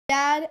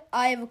Dad,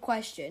 I have a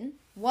question.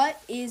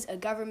 What is a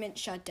government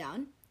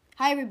shutdown?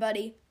 Hi,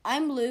 everybody.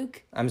 I'm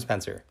Luke. I'm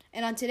Spencer.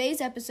 And on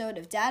today's episode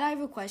of Dad, I have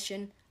a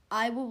question,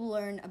 I will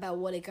learn about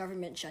what a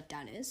government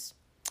shutdown is.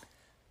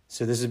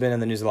 So this has been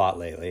in the news a lot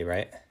lately,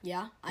 right?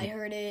 Yeah, I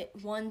heard it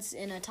once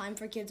in a Time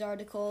for Kids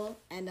article,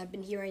 and I've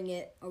been hearing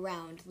it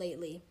around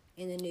lately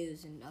in the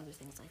news and other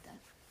things like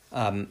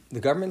that. The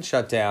government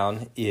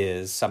shutdown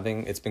is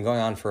something, it's been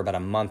going on for about a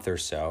month or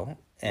so,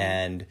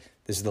 and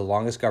this is the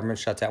longest government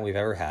shutdown we've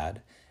ever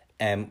had.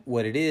 And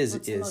what it is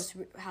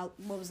what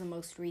was the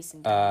most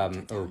recent?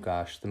 Oh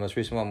gosh, the most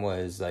recent one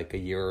was like a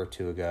year or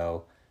two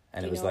ago,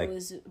 and it was like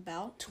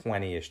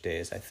 20-ish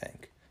days, I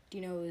think. Do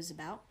you know what it was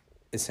about?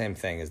 The same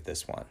thing as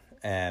this one.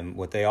 And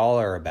what they all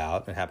are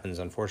about, it happens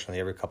unfortunately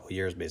every couple of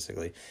years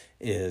basically,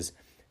 is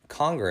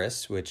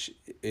Congress, which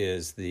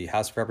is the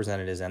House of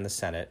Representatives and the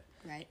Senate,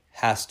 right,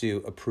 has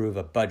to approve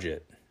a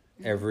budget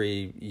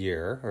every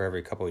year or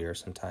every couple of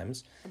years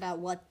sometimes. About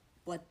what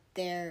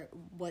they're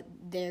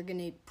going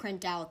to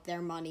print out their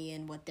money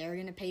and what they're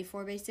going to pay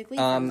for, basically,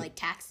 from like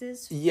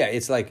taxes. Yeah,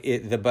 it's like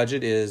the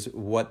budget is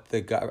what the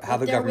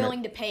government they're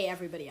willing to pay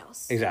everybody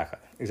else.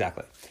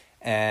 Exactly,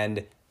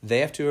 and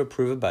they have to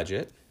approve a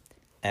budget,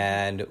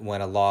 and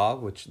when a law,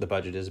 which the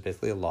budget is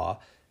basically a law,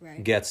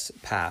 right, gets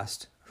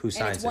passed, who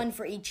signs it? And it's one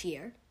for each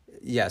year.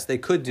 Yes, they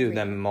could do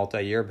them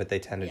multi-year, but they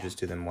tend to just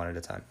do them one at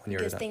a time, 1 year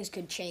at a time. Because things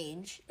could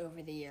change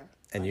over the year.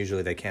 And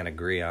usually they can't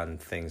agree on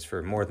things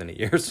for more than a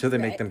year, so they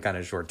make them kind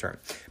of short term.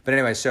 But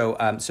anyway, so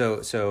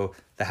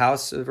the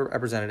House of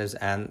Representatives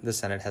and the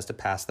Senate has to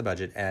pass the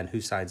budget, and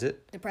who signs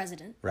it? The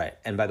president. Right.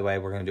 And by the way,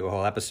 we're going to do a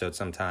whole episode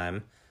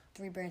sometime.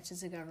 3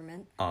 branches of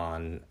government.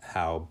 On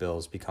how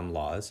bills become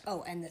laws.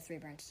 Oh, and the 3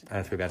 branches of government.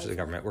 And the 3 branches of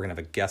government. We're going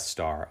to have a guest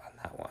star on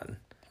that one.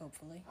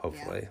 Hopefully.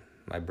 Yeah.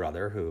 My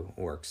brother, who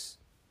works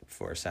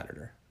for a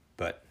senator.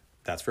 But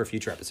that's for a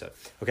future episode.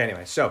 Okay,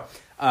 anyway, so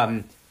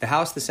the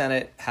House, the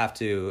Senate have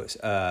to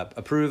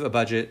approve a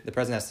budget. The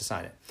president has to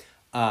sign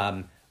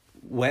it.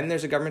 When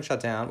there's a government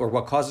shutdown, or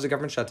what causes a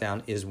government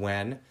shutdown, is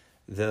when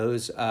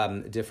those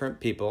different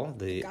people...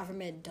 The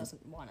government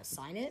doesn't want to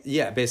sign it?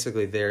 Yeah,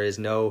 basically there is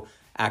no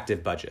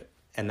active budget.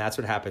 And that's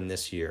what happened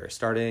this year,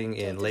 starting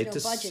in late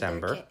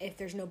December. If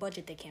there's no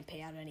budget, they can't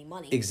pay out any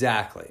money.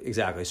 Exactly.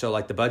 So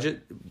like the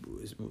budget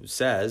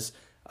says...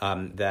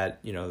 that,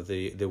 you know,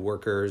 the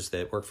workers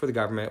that work for the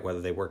government,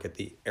 whether they work at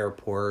the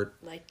airport.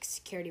 Like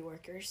security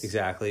workers.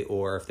 Exactly.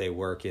 Or if they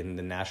work in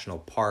the national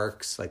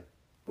parks, like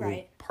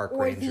park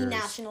rangers. Or the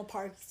national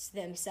parks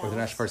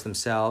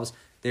themselves.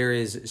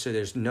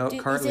 There's no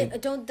currently...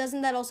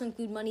 Doesn't that also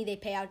include money they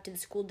pay out to the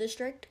school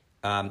district?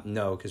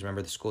 No, because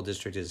remember the school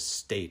district is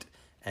state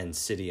and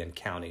city and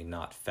county,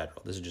 not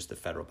federal. This is just the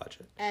federal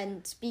budget.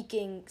 And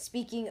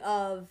speaking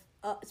of,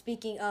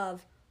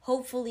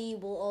 hopefully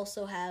we'll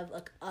also have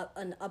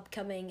an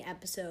upcoming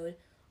episode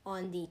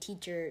on the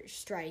teacher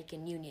strike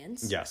and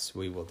unions. Yes,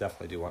 we will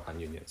definitely do one on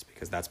unions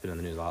because that's been in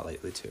the news a lot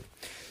lately too.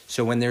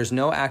 So when there's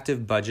no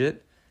active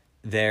budget,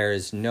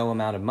 there's no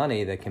amount of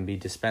money that can be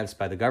dispensed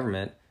by the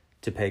government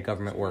to pay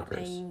government workers.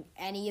 Paying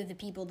any of the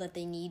people that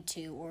they need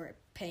to, or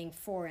paying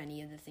for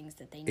any of the things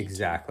that they need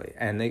Exactly.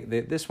 And they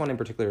this one in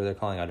particular, they're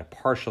calling it a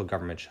partial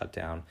government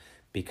shutdown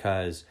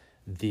because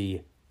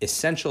the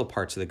essential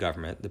parts of the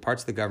government, the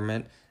parts of the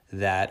government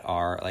that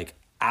are like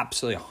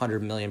absolutely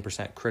 100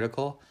 million%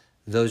 critical,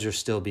 those are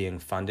still being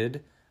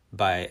funded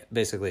by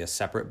basically a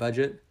separate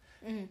budget.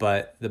 Mm-hmm.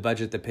 But the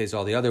budget that pays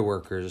all the other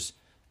workers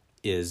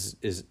is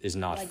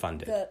not like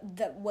funded.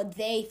 What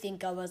they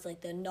think of as like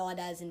the not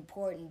as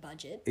important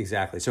budget.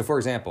 Exactly. So for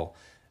example,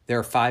 there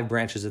are 5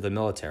 branches of the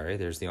military.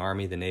 There's the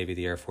Army, the Navy,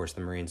 the Air Force,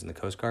 the Marines, and the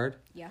Coast Guard.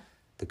 Yeah.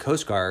 The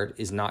Coast Guard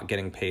is not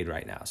getting paid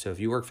right now. So if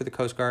you work for the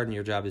Coast Guard and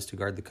your job is to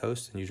guard the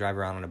coast and you drive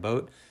around on a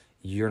boat,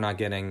 you're not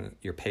getting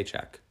your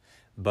paycheck.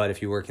 But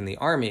if you work in the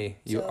Army,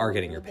 you are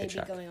getting your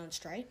paycheck. Will they be going on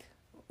strike?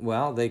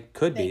 Well, they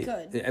could be.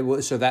 They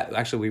could. So that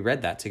actually, we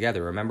read that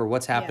together. Remember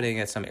what's happening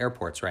at some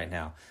airports right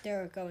now?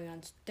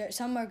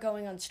 Some are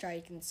going on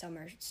strike and some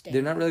are staying.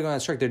 They're not really going on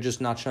strike. They're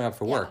just not showing up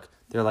for work.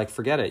 They're like,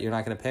 forget it. You're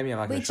not going to pay me. I'm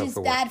not going to show up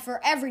for work. Which is bad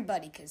for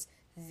everybody because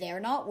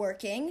they're not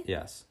working.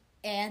 Yes.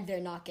 And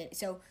they're not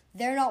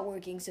they're not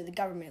working, so the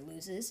government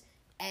loses,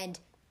 and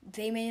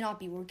they may not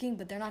be working,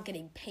 but they're not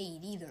getting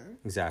paid either.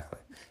 Exactly.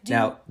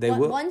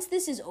 Will. Once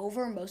this is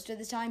over, most of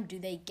the time, do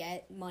they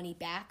get money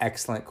back?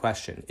 Excellent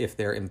question. If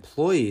they're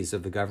employees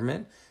of the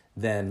government,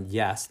 then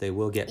yes, they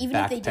will get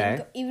back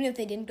pay. Even if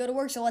they didn't go to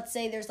work. So let's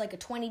say there's like a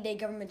 20-day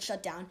government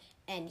shutdown,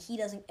 and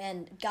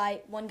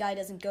one guy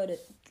doesn't go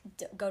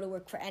to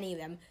work for any of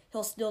them.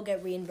 He'll still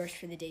get reimbursed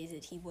for the days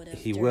that he would have.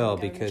 He will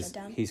because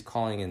he's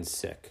calling in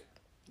sick.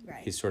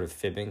 Right. He's sort of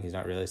fibbing. He's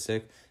not really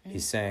sick. Mm-hmm.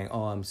 He's saying,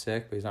 oh, I'm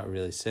sick, but he's not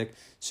really sick.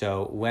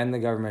 So when the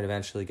government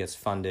eventually gets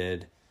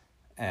funded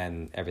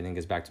and everything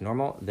gets back to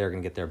normal, they're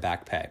going to get their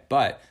back pay.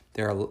 But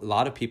there are a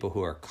lot of people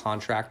who are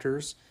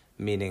contractors,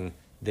 meaning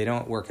they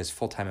don't work as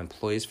full-time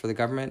employees for the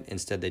government.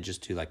 Instead, they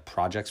just do like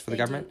projects for the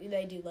government.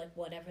 They do like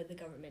whatever the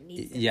government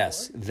needs.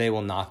 Yes, they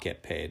will not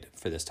get paid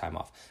for this time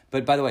off.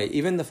 But by the way,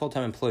 even the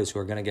full-time employees who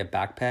are going to get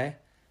back pay,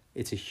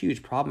 it's a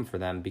huge problem for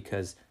them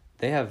because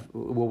they have,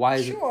 well, why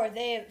is it?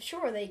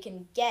 Sure they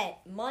can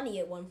get money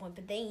at one point,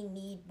 but they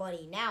need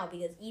money now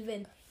because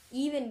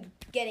even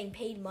getting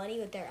paid money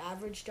with their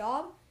average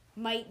job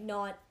might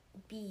not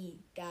be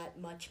that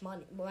much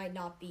money.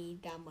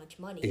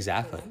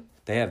 Exactly.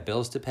 They have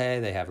bills to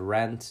pay, they have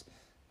rent,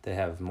 they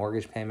have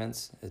mortgage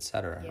payments,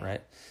 etc. Yeah.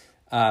 Right?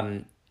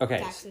 Okay.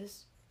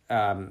 Taxes.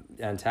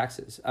 And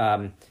taxes.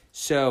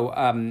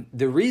 So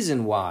the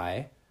reason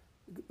why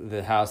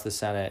the House, the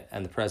Senate,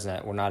 and the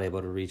President were not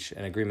able to reach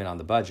an agreement on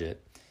the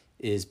budget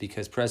is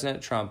because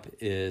President Trump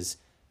is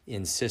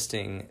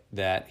insisting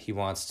that he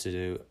wants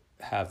to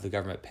have the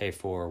government pay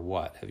for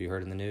what? Have you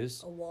heard in the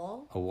news? A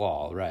wall. A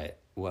wall, right.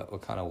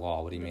 What kind of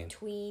wall? What do you mean?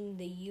 Between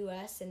the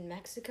U.S. and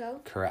Mexico?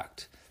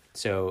 Correct.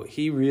 So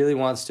he really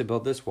wants to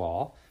build this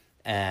wall,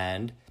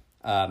 and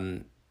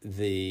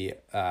the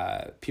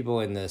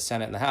people in the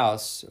Senate and the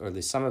House, or at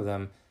least some of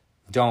them,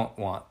 don't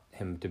want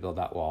him to build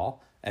that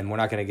wall. And we're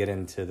not going to get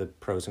into the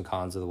pros and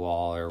cons of the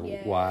wall or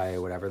why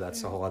or whatever.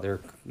 That's a whole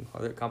other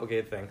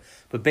complicated thing.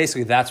 But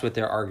basically, that's what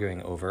they're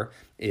arguing over,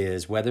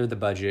 is whether the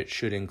budget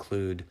should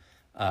include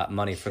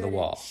money for the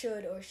wall.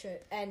 Should.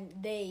 And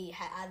the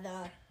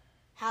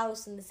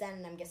House and the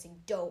Senate, I'm guessing,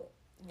 don't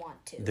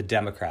want to. The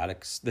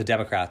Democrats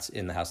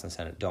in the House and the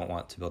Senate don't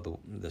want to build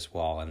this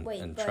wall,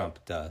 and Trump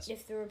does.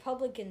 If the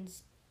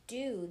Republicans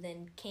do,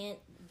 then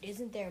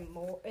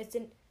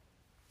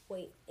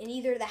in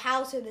either the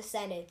House or the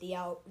Senate,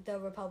 the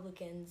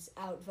Republicans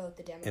outvote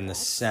the Democrats. In the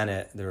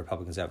Senate, the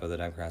Republicans outvote the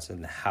Democrats.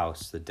 In the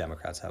House, the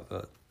Democrats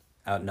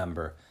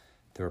outnumber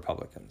the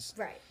Republicans.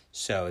 Right.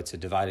 So it's a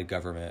divided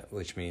government,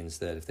 which means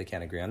that if they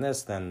can't agree on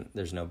this, then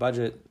there's no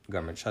budget,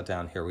 government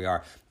shutdown, here we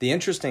are. The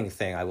interesting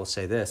thing, I will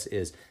say this,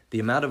 is the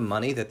amount of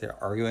money that they're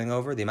arguing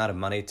over, the amount of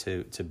money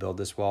to build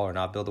this wall or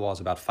not build the wall is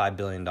about $5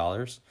 billion,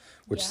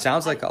 which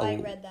sounds like I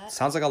read that.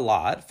 Sounds like a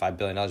lot, $5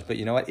 billion, but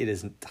you know what? It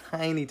is a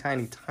tiny,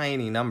 tiny,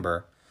 tiny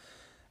number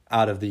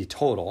out of the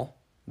total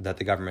that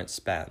the government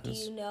spends. Do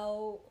you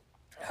know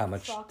how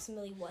much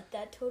approximately what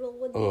that total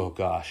would be? Oh,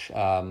 gosh.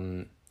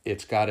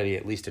 It's got to be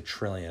at least $1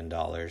 trillion.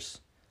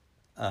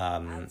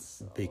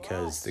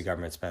 Because the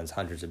government spends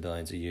hundreds of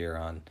billions a year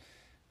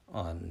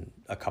on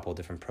a couple of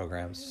different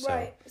programs.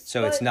 Right.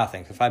 So it's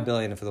nothing. So $5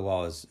 billion for the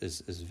wall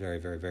is very,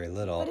 very, very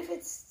little. But if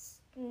it's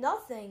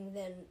nothing,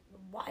 then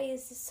why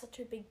is this such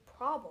a big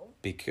problem?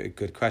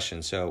 Good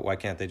question. So why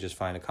can't they just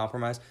find a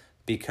compromise?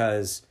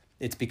 Because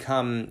it's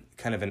become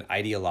kind of an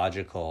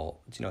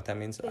ideological. Do you know what that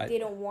means? Like they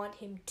don't want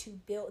him to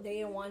build.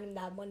 They don't want him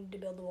to have money to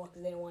build the wall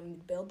because they don't want him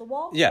to build the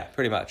wall. Yeah,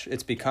 pretty much.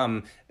 It's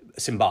become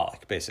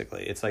symbolic,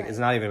 basically. It's like It's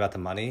not even about the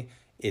money.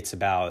 It's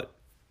about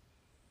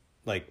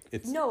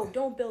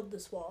don't build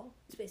this wall.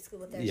 It's basically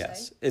what they're saying.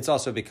 Yes, it's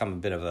also become a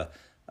bit of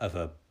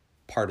a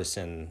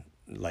partisan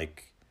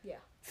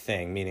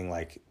thing, meaning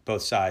like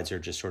both sides are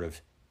just sort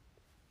of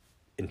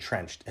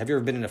entrenched. Have you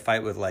ever been in a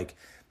fight with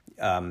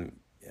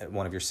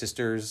one of your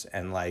sisters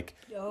and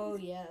Oh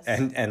yes.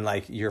 And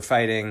you're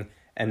fighting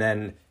and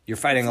then you're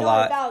fighting a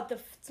lot.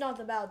 It's not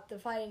about the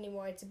fight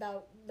anymore. It's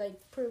about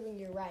proving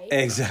you're right.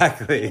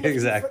 Exactly.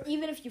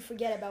 Even if you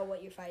forget about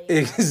what you're fighting.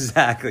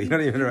 Exactly.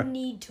 About, you don't even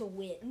need to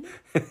win.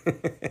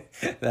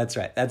 That's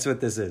right. That's what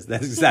this is.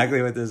 That's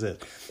exactly what this is.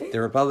 The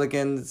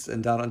Republicans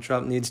and Donald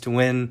Trump needs to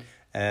win,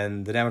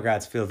 and the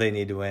Democrats feel they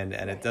need to win,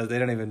 and it does. They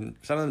don't even.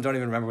 Some of them don't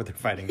even remember what they're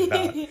fighting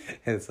about.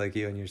 It's like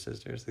you and your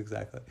sisters,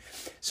 exactly.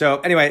 So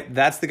anyway,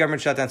 that's the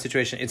government shutdown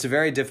situation. It's a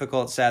very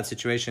difficult, sad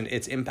situation.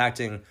 It's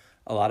impacting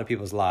a lot of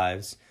people's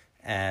lives,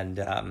 and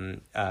I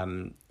don't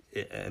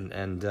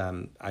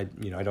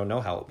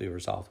know how it will be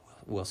resolved.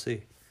 We'll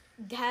see.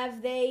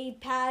 Have they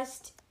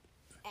passed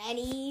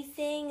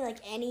anything,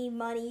 any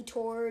money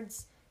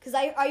towards? Because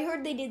I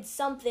heard they did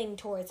something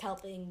towards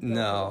helping.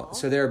 No,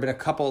 so there have been a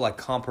couple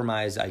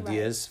compromise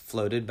ideas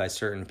floated by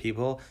certain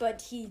people.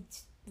 But he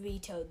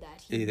vetoed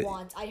that. He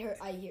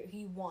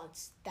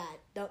wants that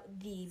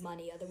the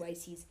money.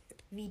 Otherwise, he's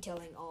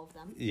vetoing all of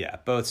them. Yeah,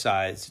 both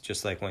sides.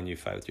 Just like when you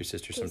fight with your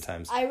sister,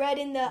 sometimes. I read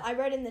in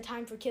the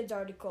Time for Kids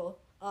article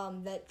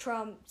that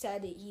Trump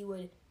said that he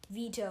would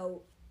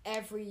veto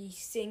every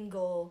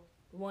single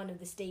one of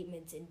the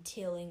statements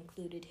until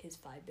included his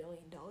 $5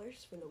 billion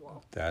for the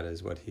wall. That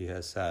is what he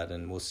has said,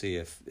 and we'll see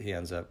if he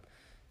ends up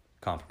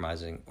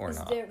compromising or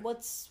not.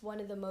 What's one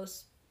of the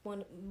most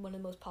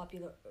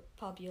popular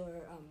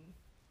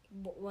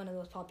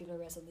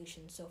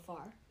resolutions so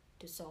far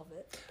to solve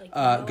it?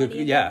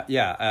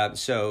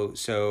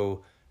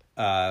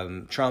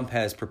 Trump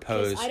has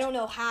proposed. I don't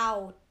know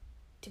how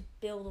to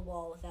build a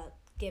wall without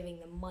giving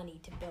them money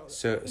to build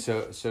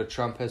it. So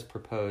Trump has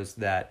proposed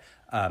that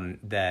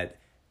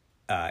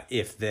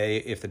if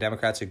the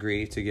Democrats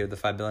agree to give the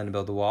 $5 billion to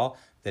build the wall,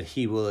 that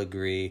he will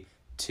agree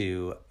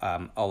to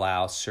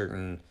allow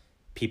certain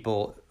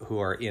people who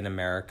are in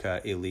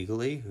America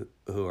illegally,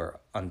 who are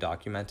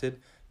undocumented,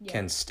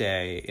 can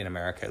stay in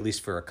America at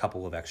least for a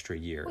couple of extra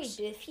years. Wait,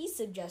 if he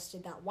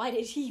suggested that, why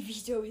did he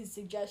veto his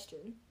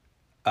suggestion?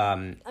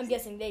 I'm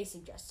guessing they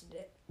suggested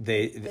it.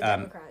 The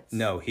Democrats.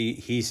 No,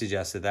 he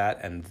suggested that,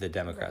 and the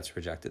Democrats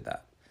rejected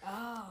that.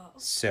 Oh.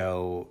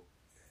 So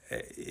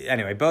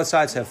anyway, both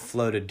sides have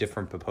floated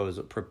different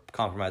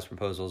compromise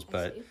proposals,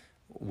 but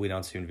we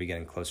don't seem to be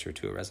getting closer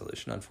to a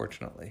resolution,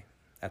 unfortunately,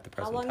 at the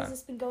present time. How long has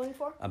this been going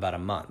for? About a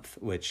month,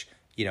 which,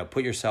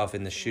 put yourself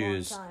in the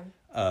shoes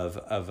of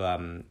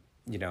a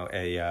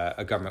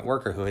government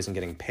worker who isn't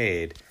getting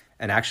paid.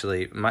 And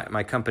actually,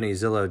 my company,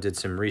 Zillow, did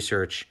some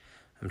research.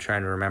 I'm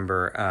trying to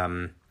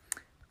remember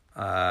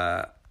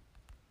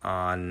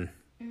on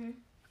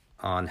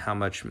how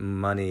much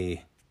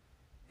money.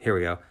 Here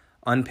we go.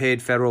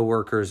 Unpaid federal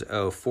workers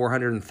owe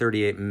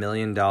 $438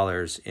 million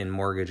in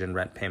mortgage and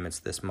rent payments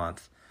this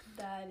month.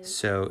 That is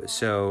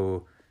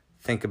so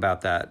think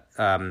about that.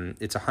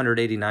 It's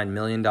 $189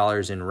 million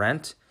in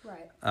rent,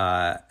 right?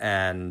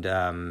 And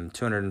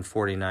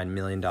 $249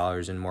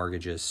 million in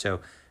mortgages. So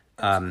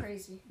that's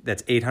crazy.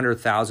 That's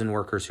 800,000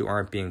 workers who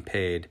aren't being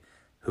paid,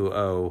 who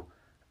owe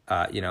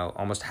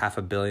almost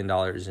 $500 million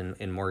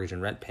in mortgage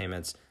and rent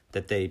payments.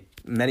 That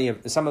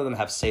some of them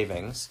have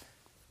savings,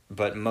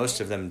 but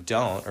most of them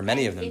don't, or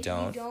many of them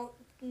don't.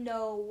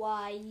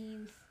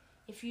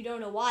 If you don't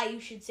know why you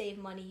should save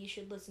money, you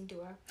should listen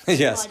to our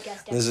yes,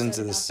 podcast listen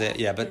to this.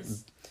 but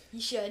you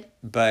should.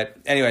 But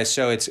anyway,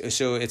 so it's a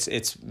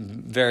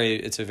very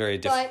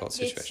difficult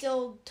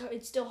situation.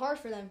 It's still hard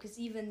for them because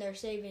even their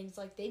savings,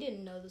 they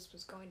didn't know this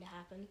was going to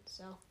happen.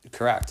 So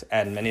correct,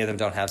 and many of them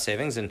don't have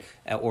savings,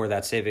 or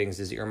that savings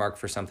is earmarked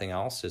for something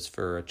else. It's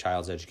for a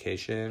child's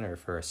education or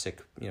for a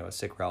sick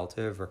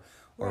relative or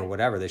right.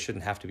 whatever. They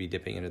shouldn't have to be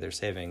dipping into their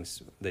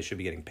savings. They should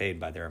be getting paid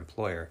by their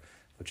employer,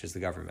 which is the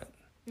government.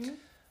 Mm-hmm.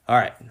 All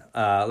right,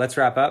 let's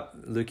wrap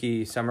up.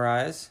 Lukey,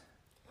 summarize.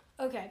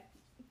 Okay,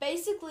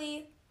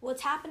 basically,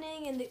 what's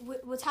happening in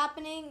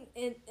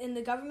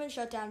the government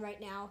shutdown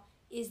right now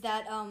is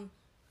that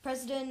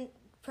President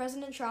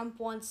Trump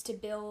wants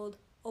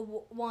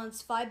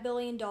 $5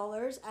 billion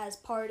as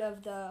part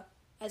of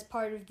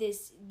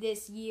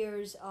this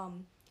year's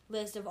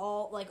list of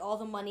all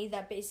the money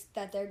that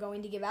they're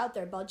going to give out,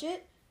 their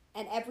budget,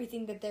 and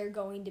everything that they're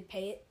going to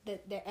pay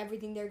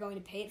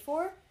it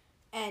for.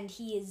 And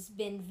he has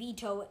been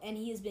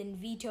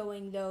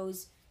vetoing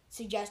those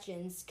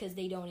suggestions because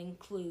they don't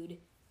include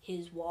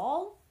his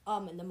wall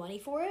and the money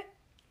for it.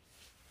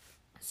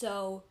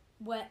 So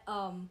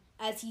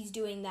as he's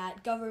doing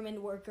that,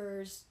 government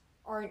workers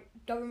aren't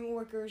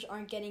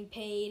getting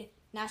paid.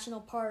 National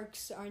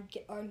parks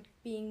aren't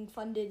being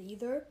funded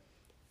either,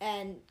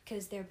 and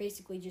because they're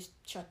basically just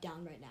shut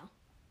down right now.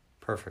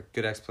 Perfect,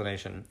 good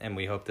explanation, and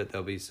we hope that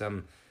there'll be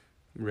some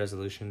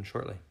resolution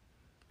shortly.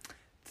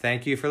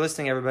 Thank you for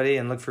listening, everybody,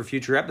 and look for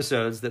future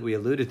episodes that we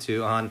alluded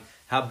to on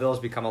how bills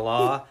become a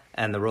law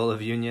and the role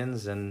of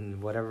unions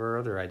and whatever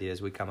other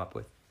ideas we come up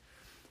with.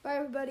 Bye,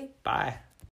 everybody. Bye.